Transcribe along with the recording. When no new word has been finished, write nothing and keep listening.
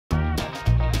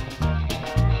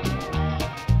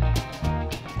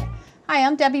Hi,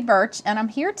 I'm Debbie Birch, and I'm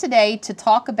here today to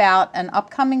talk about an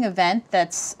upcoming event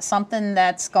that's something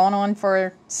that's gone on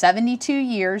for 72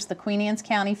 years, the Queen Anne's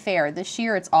County Fair. This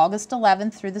year it's August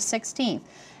 11th through the 16th,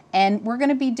 and we're going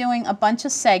to be doing a bunch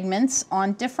of segments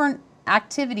on different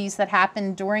activities that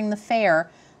happen during the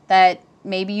fair that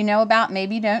maybe you know about,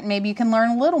 maybe you don't, maybe you can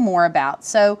learn a little more about.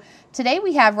 So today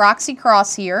we have Roxie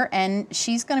Cross here, and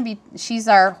she's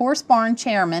our horse barn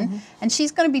chairman, and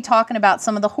she's going to be talking about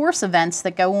some of the horse events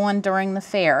that go on during the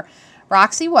fair.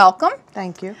 Roxie, welcome.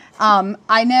 Thank you.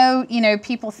 I know,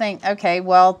 people think, okay,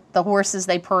 well, the horses,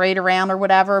 they parade around or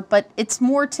whatever, but it's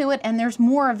more to it, and there's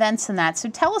more events than that. So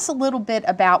tell us a little bit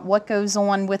about what goes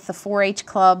on with the 4-H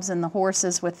clubs and the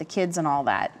horses with the kids and all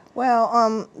that.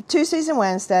 Well, Tuesdays and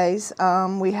Wednesdays,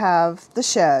 we have the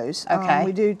shows. Okay.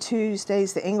 We do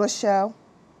Tuesdays the English show,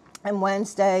 and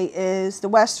Wednesday is the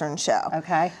Western show.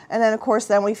 Okay. And then, of course,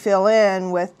 then we fill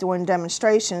in with doing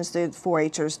demonstrations. The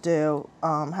 4-Hers do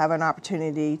have an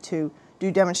opportunity to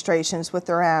do demonstrations with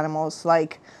their animals.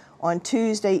 Like on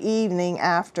Tuesday evening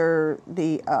after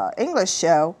the English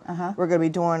show, we're going to be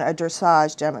doing a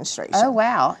dressage demonstration. Oh,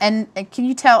 wow. And can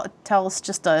you tell us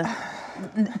just a...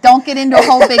 Don't get into a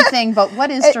whole big thing, but what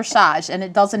is dressage? And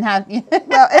it doesn't have...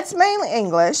 Well, it's mainly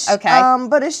English. Okay.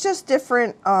 But it's just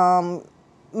different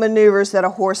maneuvers that a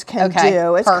horse can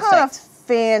do. It's perfect. kind of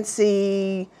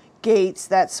fancy gaits,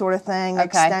 that sort of thing,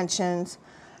 extensions.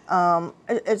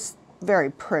 It's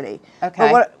very pretty.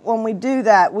 Okay. But when we do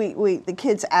that, the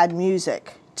kids add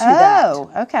music to that. Oh,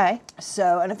 okay.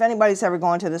 So, and if anybody's ever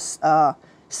gone to this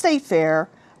state fair,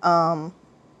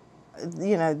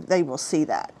 they will see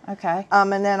that. Okay.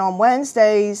 And then on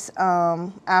Wednesdays,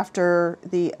 after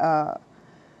the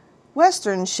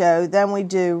Western show, then we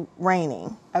do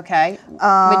reining. Okay.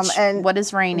 And what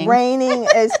is reining? Reining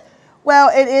is, well,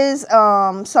 it is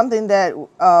something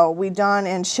that we done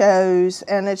in shows,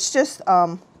 and it's just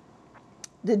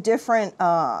the different,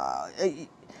 the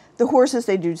horses,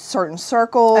 they do certain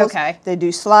circles. Okay. They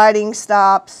do sliding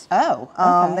stops. Oh,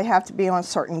 okay. They have to be on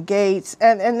certain gates,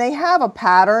 and they have a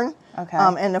pattern. Okay.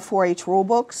 In the 4-H rule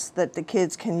books that the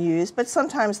kids can use, but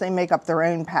sometimes they make up their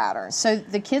own patterns. So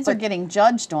the kids are getting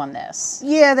judged on this?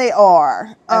 Yeah, they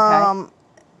are. Okay.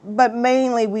 But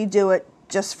mainly we do it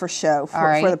just for show,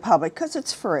 for the public, because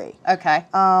it's free. Okay.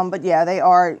 But yeah, they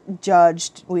are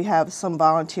judged. We have some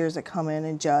volunteers that come in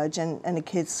and judge, and the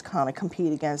kids kind of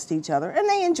compete against each other, and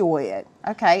they enjoy it.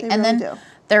 Okay. They and really then do.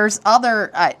 There's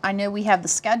other, I know we have the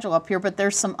schedule up here, but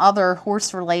there's some other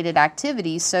horse-related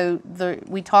activities. So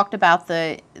we talked about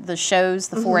the shows,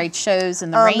 the 4-H shows,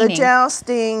 and the reining. The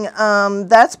jousting,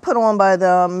 that's put on by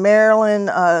the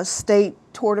Maryland State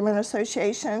Tournament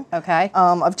Association. Okay.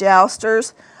 Of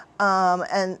jousters.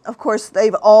 And of course,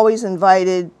 they've always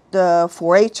invited the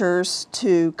 4-Hers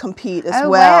to compete as well.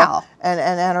 Wow. And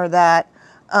enter that.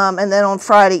 And then on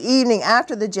Friday evening,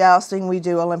 after the jousting, we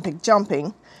do Olympic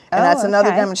jumping. And that's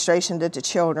another demonstration that the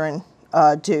children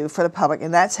do for the public,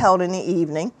 and that's held in the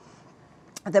evening.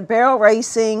 The barrel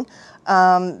racing,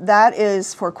 that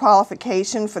is for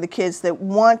qualification for the kids that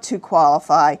want to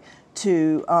qualify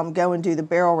to go and do the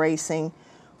barrel racing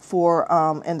for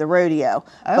in the rodeo.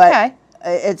 Okay. But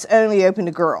it's only open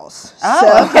to girls.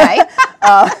 Oh, okay.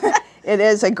 It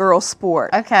is a girl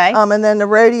sport. Okay. And then the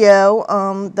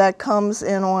rodeo, that comes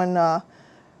in on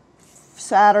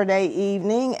Saturday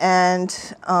evening, and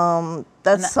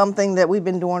that's something that we've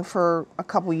been doing for a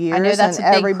couple years. I know that's and a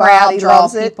big everybody crowd draw.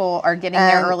 loves it. People are getting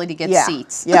there early to get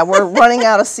seats. Yeah, we're running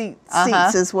out of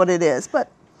seats is what it is.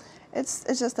 But it's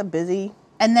just a busy.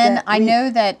 And then I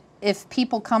know that if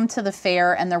people come to the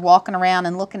fair and they're walking around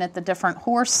and looking at the different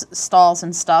horse stalls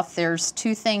and stuff, there's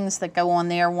two things that go on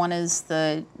there. One is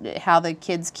how the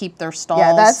kids keep their stalls.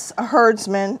 Yeah, that's a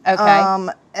herdsman.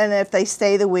 Okay. And if they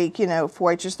stay the week,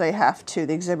 4-Hers, they have to.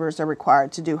 The exhibitors are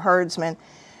required to do herdsman.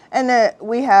 And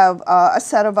we have a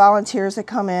set of volunteers that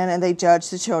come in and they judge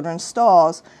the children's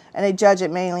stalls. And they judge it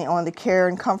mainly on the care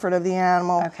and comfort of the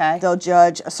animal. Okay. They'll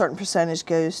judge a certain percentage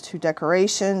goes to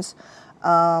decorations.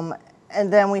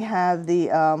 And then we have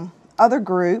the other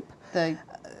group. The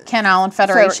Kent Island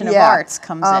Federation of Arts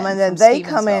comes in. And then they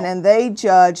come in and they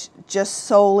judge just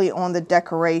solely on the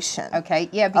decoration. Okay,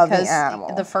 yeah, because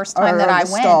the first time that I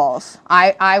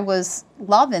went, I was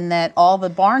loving that all the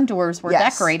barn doors were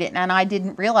decorated, and I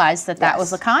didn't realize that that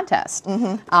was a contest.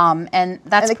 And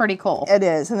that's pretty cool. It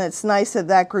is, and it's nice of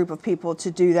that group of people to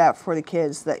do that for the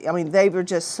kids. I mean, they were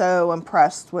just so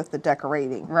impressed with the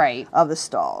decorating of the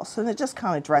stalls, and it just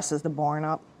kind of dresses the barn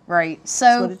up. Right.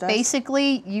 So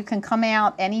basically, you can come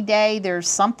out any day. There's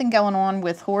something going on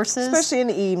with horses. Especially in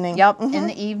the evening. Yep, in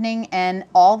the evening. And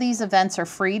all these events are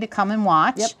free to come and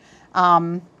watch.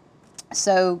 Yep.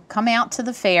 So come out to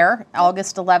the fair,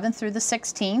 August 11th through the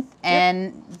 16th,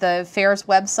 and the fair's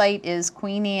website is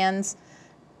Queen Anne's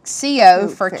CO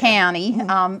for fair. County,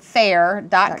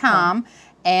 fair.com,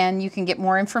 and you can get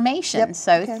more information.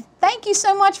 So thank you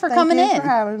so much for coming in. Thank you for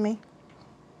having me.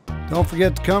 Don't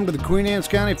forget to come to the Queen Anne's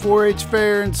County 4-H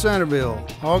Fair in Centerville,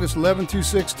 August 11th through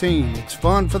 16th. It's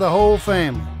fun for the whole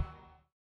family.